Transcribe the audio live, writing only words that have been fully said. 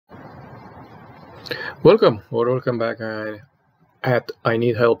Welcome or welcome back at I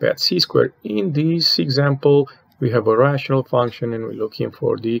Need Help at C-square. In this example, we have a rational function and we're looking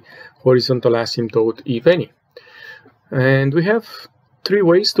for the horizontal asymptote, if any. And we have three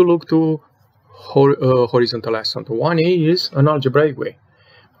ways to look to horizontal asymptote. 1A is an algebraic way.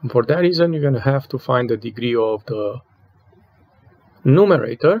 And for that reason, you're going to have to find the degree of the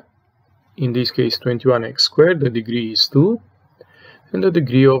numerator. In this case, 21x squared, the degree is 2. And the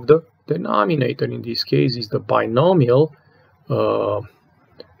degree of the denominator in this case is the binomial 7x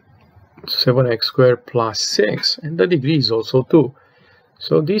squared plus 6, and the degree is also 2.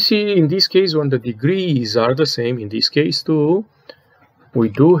 So this is, in this case, when the degrees are the same, in this case too, we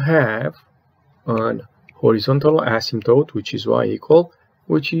do have an horizontal asymptote, which is y equal,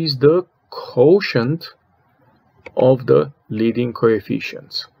 which is the quotient of the leading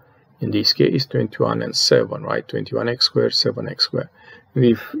coefficients. In this case, 21 and 7, right? 21x squared, 7x squared.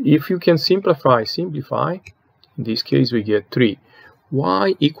 If you can simplify, in this case we get 3.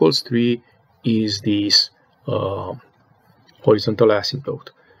 Y equals 3 is this horizontal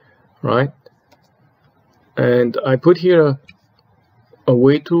asymptote, right? And I put here a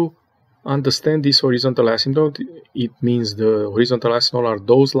way to understand this horizontal asymptote. It means the horizontal asymptote are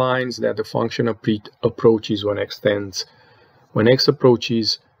those lines that the function approaches when x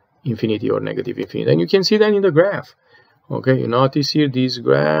approaches infinity or negative infinity. And you can see that in the graph. Okay, you notice here this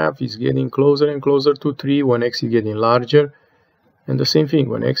graph is getting closer and closer to 3 when x is getting larger. And the same thing,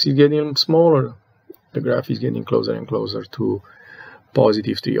 when x is getting smaller, the graph is getting closer and closer to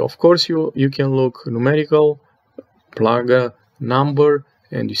positive 3. Of course, you can look numerical, plug a number,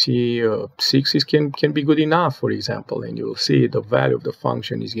 and you see 6 can be good enough, for example, and you'll see the value of the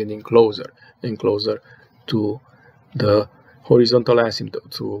function is getting closer and closer to the horizontal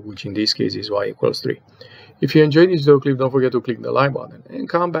asymptote, which in this case is y equals 3. If you enjoyed this video clip, don't forget to click the like button and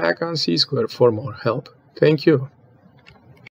come back on C-square for more help. Thank you.